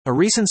A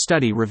recent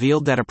study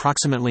revealed that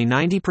approximately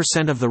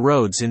 90% of the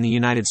roads in the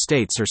United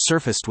States are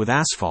surfaced with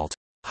asphalt,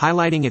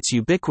 highlighting its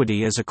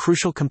ubiquity as a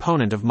crucial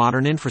component of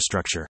modern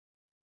infrastructure.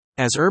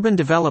 As urban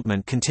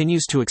development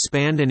continues to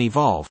expand and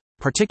evolve,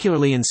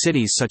 particularly in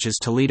cities such as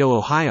Toledo,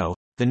 Ohio,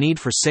 the need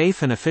for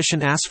safe and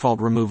efficient asphalt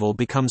removal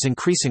becomes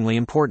increasingly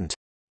important.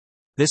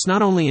 This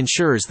not only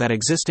ensures that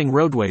existing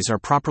roadways are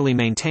properly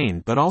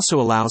maintained but also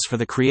allows for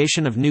the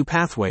creation of new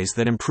pathways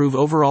that improve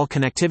overall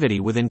connectivity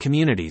within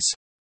communities.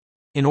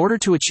 In order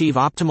to achieve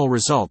optimal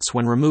results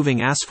when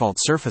removing asphalt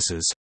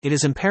surfaces, it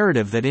is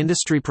imperative that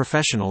industry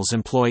professionals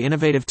employ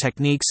innovative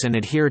techniques and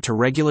adhere to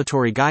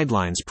regulatory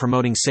guidelines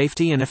promoting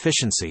safety and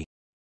efficiency.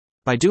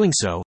 By doing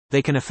so,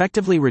 they can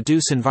effectively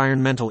reduce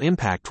environmental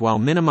impact while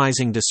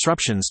minimizing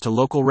disruptions to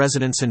local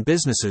residents and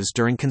businesses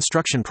during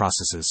construction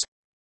processes.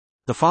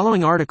 The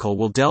following article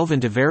will delve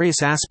into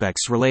various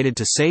aspects related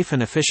to safe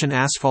and efficient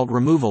asphalt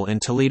removal in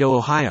Toledo,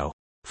 Ohio,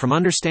 from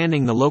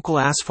understanding the local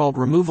asphalt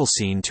removal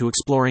scene to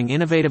exploring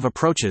innovative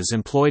approaches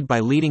employed by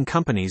leading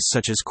companies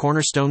such as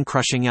Cornerstone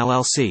Crushing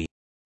LLC.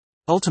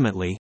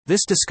 Ultimately,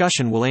 this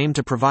discussion will aim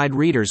to provide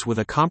readers with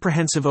a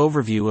comprehensive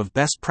overview of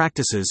best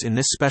practices in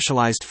this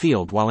specialized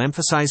field while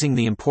emphasizing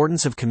the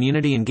importance of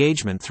community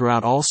engagement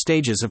throughout all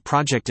stages of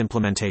project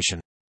implementation.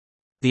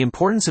 The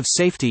importance of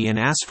safety in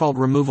asphalt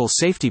removal.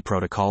 Safety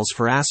protocols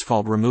for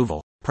asphalt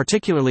removal,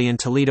 particularly in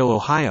Toledo,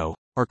 Ohio,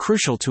 are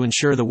crucial to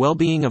ensure the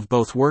well-being of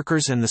both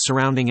workers and the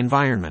surrounding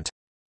environment.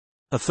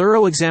 A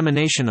thorough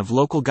examination of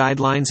local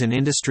guidelines and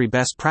industry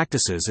best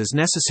practices is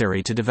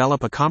necessary to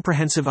develop a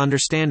comprehensive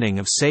understanding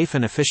of safe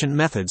and efficient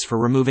methods for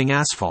removing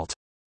asphalt.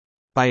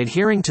 By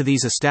adhering to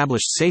these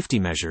established safety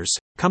measures,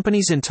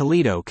 companies in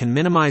Toledo can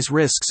minimize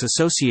risks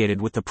associated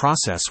with the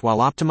process while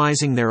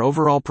optimizing their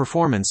overall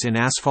performance in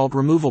asphalt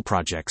removal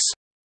projects.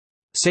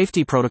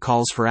 Safety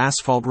protocols for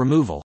asphalt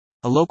removal.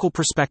 A local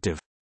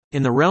perspective.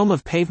 In the realm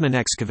of pavement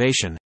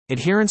excavation,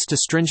 adherence to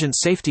stringent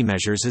safety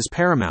measures is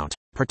paramount,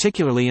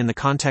 particularly in the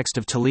context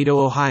of Toledo,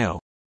 Ohio.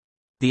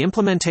 The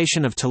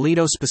implementation of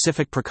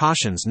Toledo-specific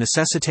precautions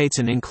necessitates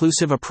an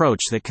inclusive approach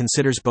that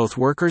considers both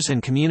workers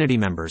and community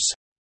members.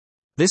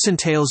 This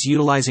entails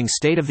utilizing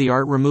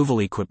state-of-the-art removal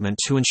equipment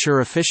to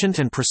ensure efficient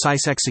and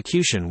precise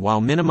execution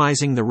while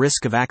minimizing the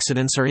risk of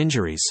accidents or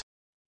injuries.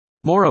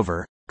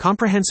 Moreover,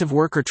 comprehensive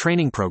worker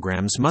training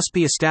programs must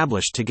be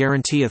established to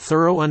guarantee a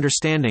thorough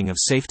understanding of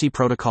safety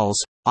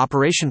protocols,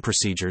 operation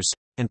procedures,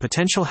 and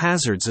potential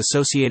hazards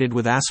associated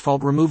with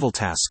asphalt removal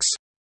tasks.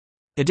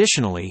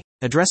 Additionally,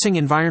 addressing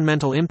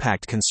environmental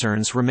impact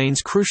concerns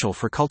remains crucial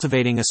for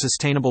cultivating a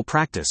sustainable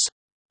practice.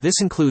 This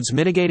includes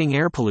mitigating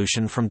air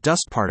pollution from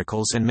dust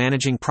particles and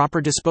managing proper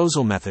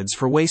disposal methods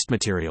for waste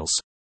materials.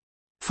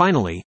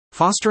 Finally,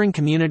 fostering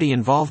community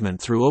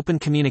involvement through open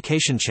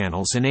communication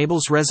channels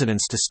enables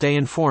residents to stay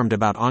informed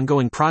about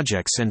ongoing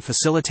projects and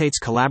facilitates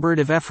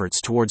collaborative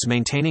efforts towards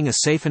maintaining a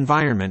safe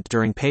environment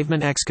during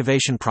pavement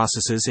excavation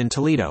processes in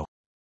Toledo.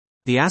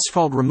 The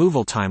asphalt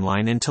removal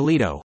timeline in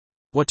Toledo.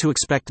 What to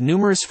expect?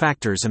 Numerous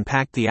factors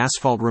impact the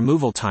asphalt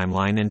removal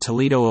timeline in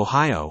Toledo,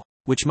 Ohio,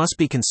 which must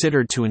be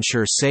considered to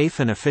ensure safe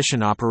and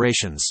efficient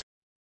operations.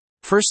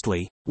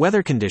 Firstly,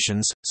 weather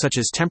conditions, such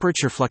as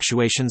temperature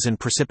fluctuations and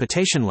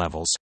precipitation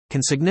levels,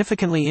 can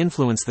significantly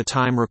influence the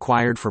time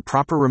required for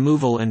proper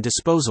removal and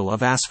disposal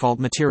of asphalt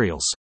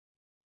materials.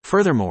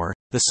 Furthermore,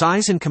 the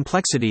size and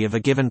complexity of a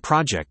given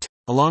project,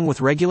 along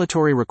with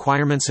regulatory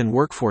requirements and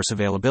workforce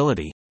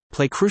availability,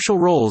 play crucial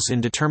roles in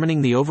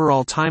determining the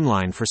overall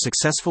timeline for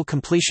successful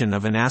completion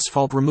of an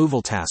asphalt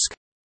removal task.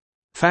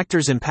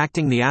 Factors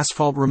impacting the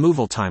asphalt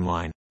removal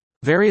timeline.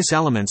 Various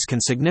elements can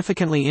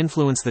significantly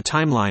influence the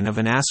timeline of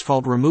an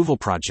asphalt removal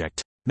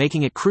project,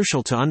 making it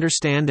crucial to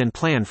understand and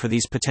plan for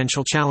these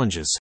potential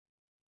challenges.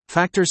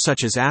 Factors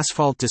such as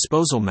asphalt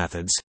disposal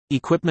methods,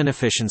 equipment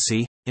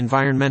efficiency,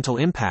 environmental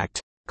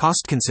impact,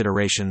 cost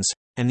considerations,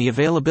 and the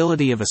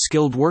availability of a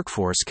skilled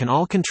workforce can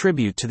all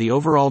contribute to the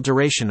overall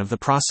duration of the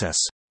process.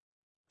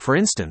 For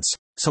instance,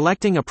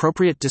 selecting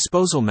appropriate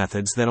disposal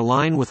methods that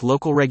align with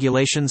local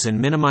regulations and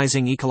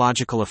minimizing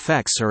ecological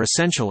effects are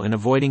essential in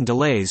avoiding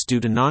delays due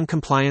to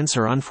non-compliance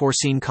or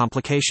unforeseen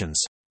complications.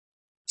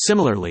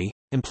 Similarly,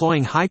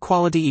 employing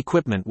high-quality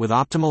equipment with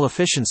optimal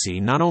efficiency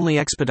not only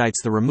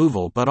expedites the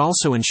removal but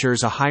also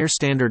ensures a higher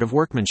standard of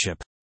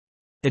workmanship.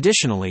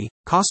 Additionally,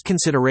 cost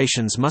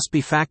considerations must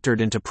be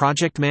factored into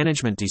project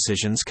management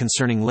decisions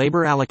concerning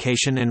labor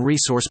allocation and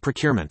resource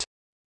procurement.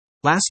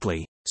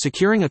 Lastly,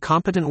 securing a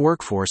competent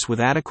workforce with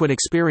adequate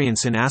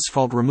experience in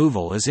asphalt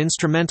removal is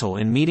instrumental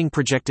in meeting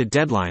projected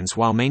deadlines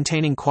while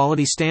maintaining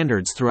quality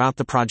standards throughout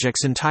the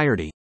project's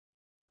entirety.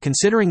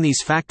 Considering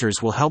these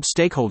factors will help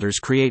stakeholders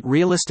create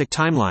realistic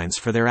timelines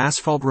for their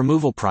asphalt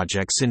removal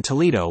projects in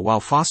Toledo while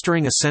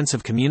fostering a sense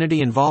of community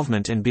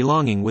involvement and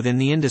belonging within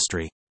the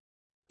industry.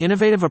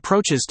 Innovative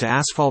approaches to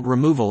asphalt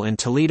removal in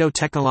Toledo.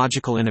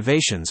 Technological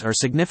innovations are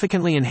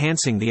significantly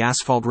enhancing the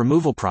asphalt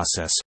removal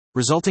process,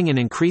 resulting in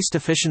increased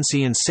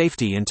efficiency and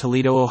safety in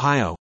Toledo,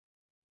 Ohio.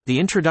 The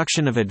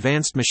introduction of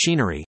advanced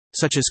machinery,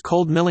 such as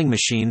cold milling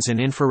machines and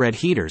infrared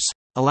heaters,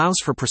 allows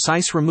for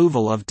precise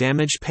removal of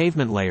damaged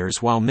pavement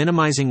layers while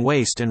minimizing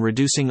waste and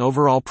reducing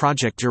overall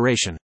project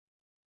duration.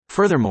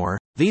 Furthermore,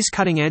 these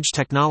cutting-edge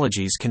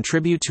technologies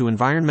contribute to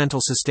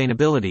environmental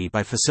sustainability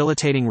by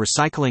facilitating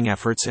recycling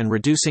efforts and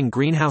reducing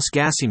greenhouse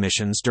gas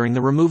emissions during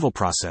the removal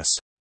process.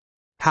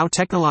 How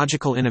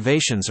technological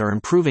innovations are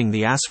improving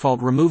the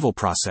asphalt removal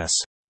process.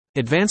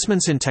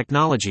 Advancements in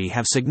technology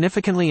have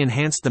significantly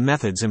enhanced the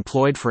methods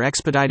employed for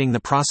expediting the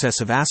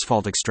process of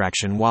asphalt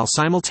extraction while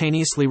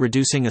simultaneously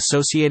reducing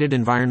associated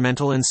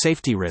environmental and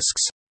safety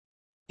risks.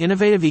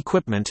 Innovative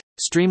equipment,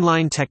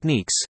 streamlined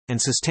techniques,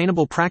 and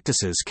sustainable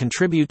practices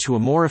contribute to a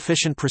more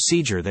efficient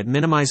procedure that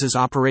minimizes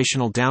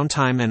operational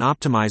downtime and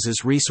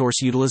optimizes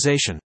resource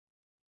utilization.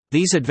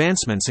 These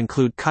advancements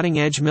include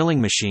cutting-edge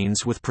milling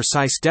machines with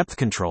precise depth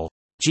control,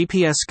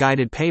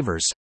 GPS-guided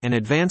pavers, and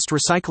advanced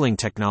recycling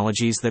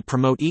technologies that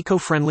promote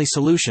eco-friendly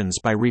solutions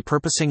by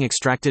repurposing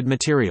extracted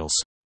materials.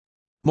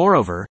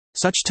 Moreover,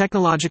 such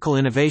technological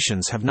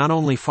innovations have not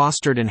only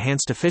fostered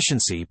enhanced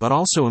efficiency but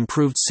also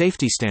improved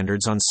safety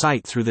standards on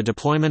site through the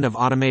deployment of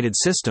automated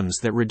systems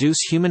that reduce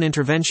human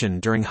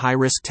intervention during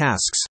high-risk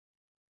tasks.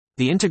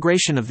 The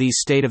integration of these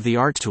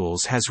state-of-the-art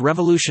tools has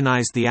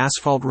revolutionized the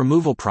asphalt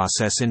removal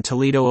process in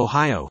Toledo,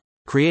 Ohio,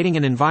 creating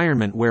an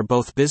environment where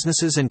both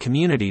businesses and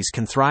communities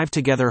can thrive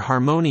together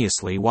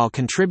harmoniously while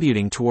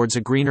contributing towards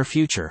a greener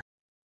future.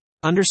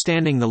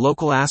 Understanding the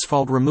local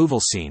asphalt removal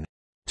scene.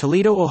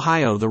 Toledo,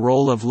 Ohio. The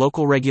role of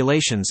local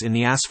regulations in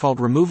the asphalt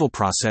removal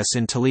process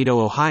in Toledo,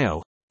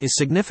 Ohio, is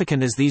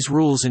significant as these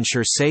rules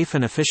ensure safe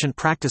and efficient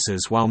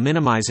practices while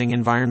minimizing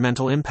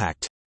environmental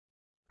impact.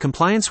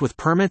 Compliance with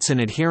permits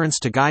and adherence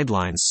to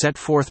guidelines set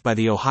forth by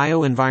the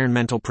Ohio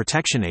Environmental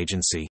Protection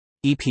Agency,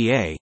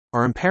 EPA,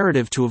 are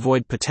imperative to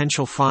avoid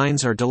potential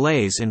fines or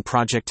delays in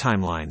project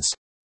timelines.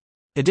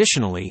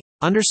 Additionally,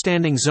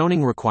 understanding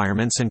zoning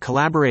requirements and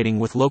collaborating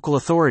with local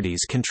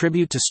authorities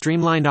contribute to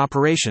streamlined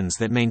operations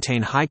that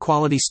maintain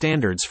high-quality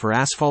standards for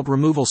asphalt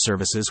removal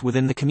services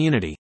within the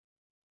community.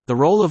 The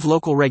role of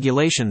local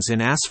regulations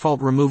in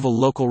asphalt removal.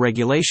 Local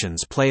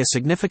regulations play a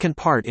significant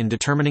part in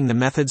determining the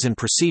methods and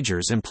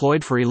procedures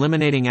employed for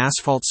eliminating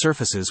asphalt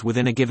surfaces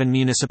within a given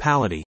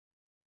municipality.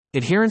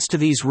 Adherence to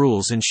these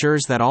rules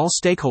ensures that all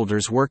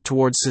stakeholders work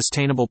towards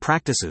sustainable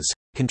practices,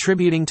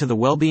 contributing to the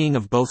well-being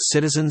of both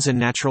citizens and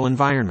natural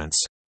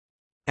environments.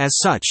 As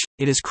such,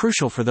 it is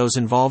crucial for those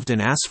involved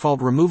in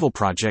asphalt removal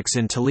projects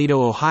in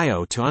Toledo,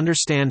 Ohio to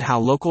understand how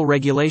local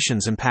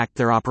regulations impact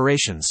their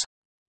operations.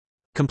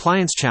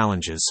 Compliance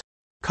challenges.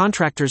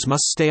 Contractors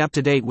must stay up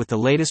to date with the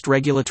latest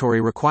regulatory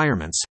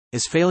requirements,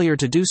 as failure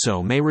to do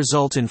so may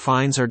result in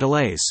fines or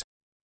delays.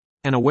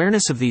 An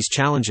awareness of these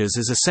challenges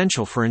is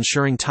essential for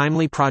ensuring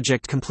timely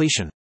project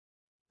completion.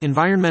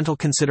 Environmental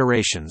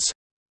considerations.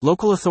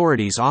 Local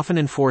authorities often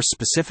enforce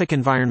specific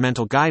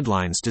environmental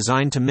guidelines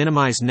designed to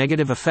minimize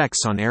negative effects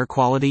on air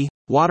quality,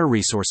 water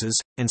resources,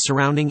 and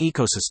surrounding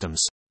ecosystems.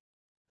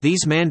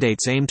 These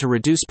mandates aim to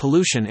reduce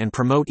pollution and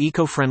promote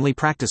eco-friendly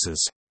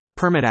practices.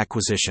 Permit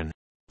acquisition.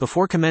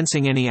 Before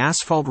commencing any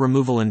asphalt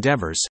removal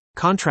endeavors,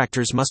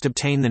 contractors must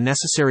obtain the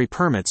necessary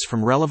permits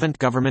from relevant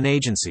government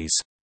agencies.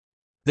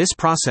 This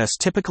process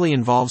typically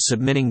involves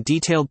submitting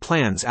detailed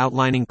plans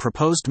outlining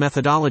proposed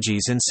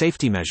methodologies and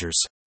safety measures.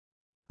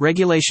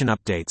 Regulation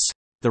updates.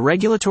 The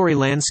regulatory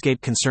landscape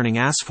concerning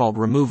asphalt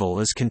removal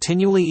is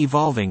continually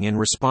evolving in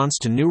response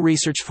to new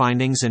research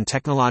findings and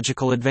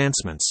technological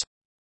advancements.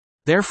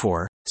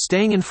 Therefore,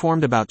 staying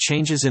informed about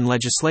changes in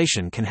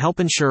legislation can help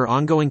ensure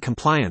ongoing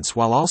compliance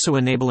while also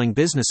enabling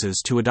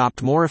businesses to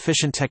adopt more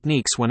efficient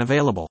techniques when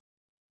available.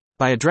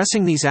 By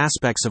addressing these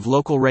aspects of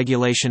local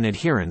regulation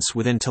adherence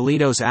within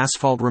Toledo's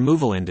asphalt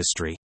removal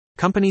industry,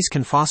 companies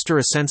can foster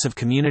a sense of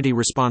community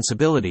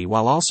responsibility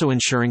while also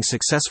ensuring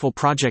successful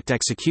project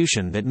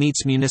execution that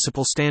meets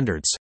municipal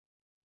standards.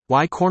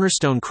 Why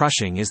cornerstone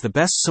crushing is the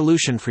best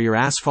solution for your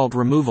asphalt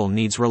removal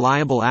needs.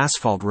 Reliable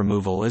asphalt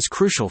removal is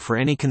crucial for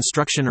any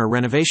construction or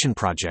renovation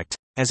project,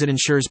 as it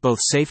ensures both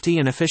safety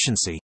and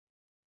efficiency.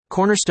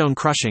 Cornerstone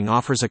crushing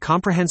offers a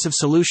comprehensive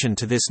solution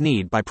to this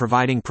need by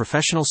providing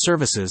professional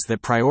services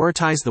that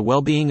prioritize the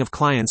well-being of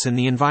clients and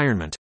the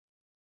environment.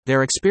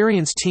 Their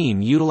experienced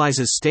team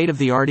utilizes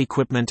state-of-the-art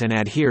equipment and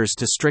adheres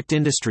to strict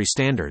industry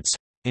standards,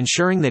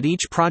 ensuring that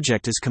each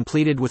project is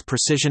completed with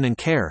precision and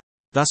care,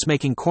 thus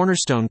making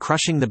cornerstone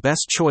crushing the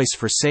best choice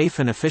for safe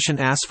and efficient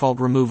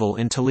asphalt removal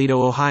in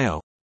Toledo, Ohio.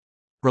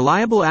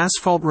 Reliable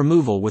asphalt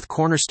removal with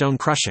cornerstone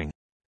crushing.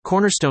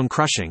 Cornerstone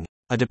Crushing,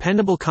 a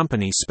dependable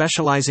company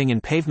specializing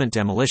in pavement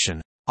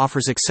demolition,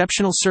 offers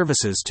exceptional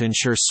services to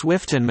ensure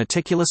swift and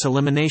meticulous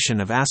elimination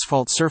of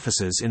asphalt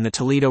surfaces in the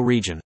Toledo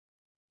region.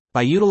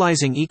 By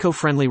utilizing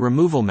eco-friendly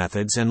removal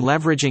methods and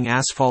leveraging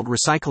asphalt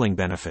recycling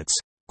benefits,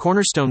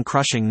 Cornerstone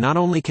Crushing not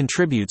only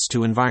contributes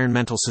to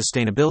environmental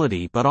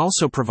sustainability but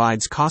also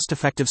provides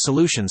cost-effective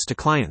solutions to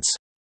clients.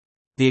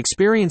 The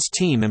experienced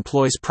team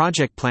employs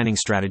project planning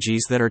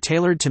strategies that are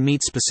tailored to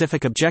meet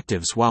specific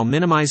objectives while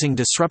minimizing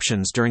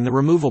disruptions during the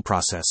removal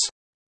process.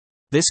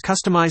 This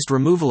customized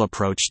removal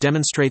approach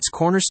demonstrates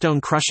Cornerstone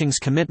Crushing's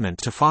commitment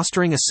to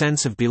fostering a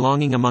sense of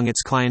belonging among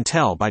its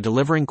clientele by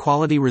delivering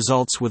quality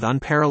results with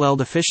unparalleled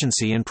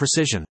efficiency and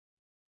precision.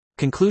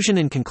 Conclusion: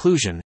 in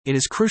conclusion, it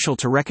is crucial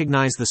to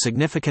recognize the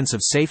significance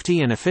of safety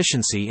and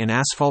efficiency in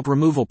asphalt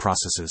removal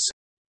processes.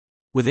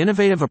 With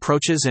innovative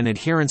approaches and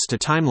adherence to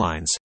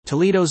timelines,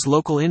 Toledo's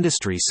local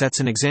industry sets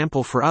an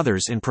example for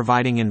others in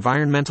providing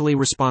environmentally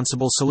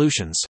responsible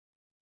solutions.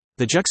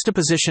 The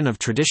juxtaposition of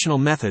traditional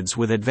methods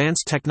with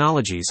advanced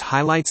technologies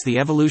highlights the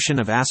evolution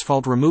of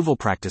asphalt removal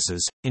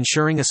practices,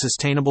 ensuring a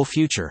sustainable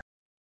future.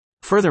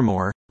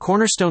 Furthermore,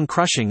 Cornerstone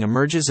Crushing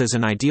emerges as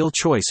an ideal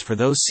choice for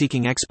those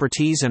seeking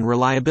expertise and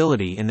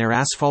reliability in their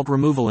asphalt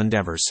removal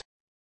endeavors.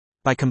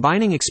 By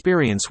combining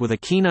experience with a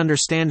keen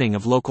understanding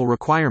of local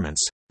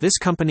requirements, this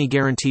company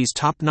guarantees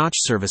top-notch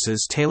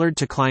services tailored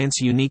to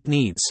clients' unique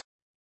needs.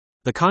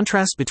 The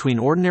contrast between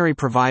ordinary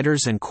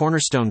providers and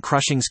Cornerstone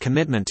Crushing's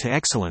commitment to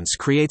excellence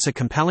creates a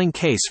compelling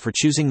case for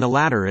choosing the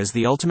latter as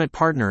the ultimate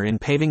partner in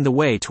paving the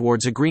way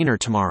towards a greener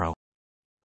tomorrow.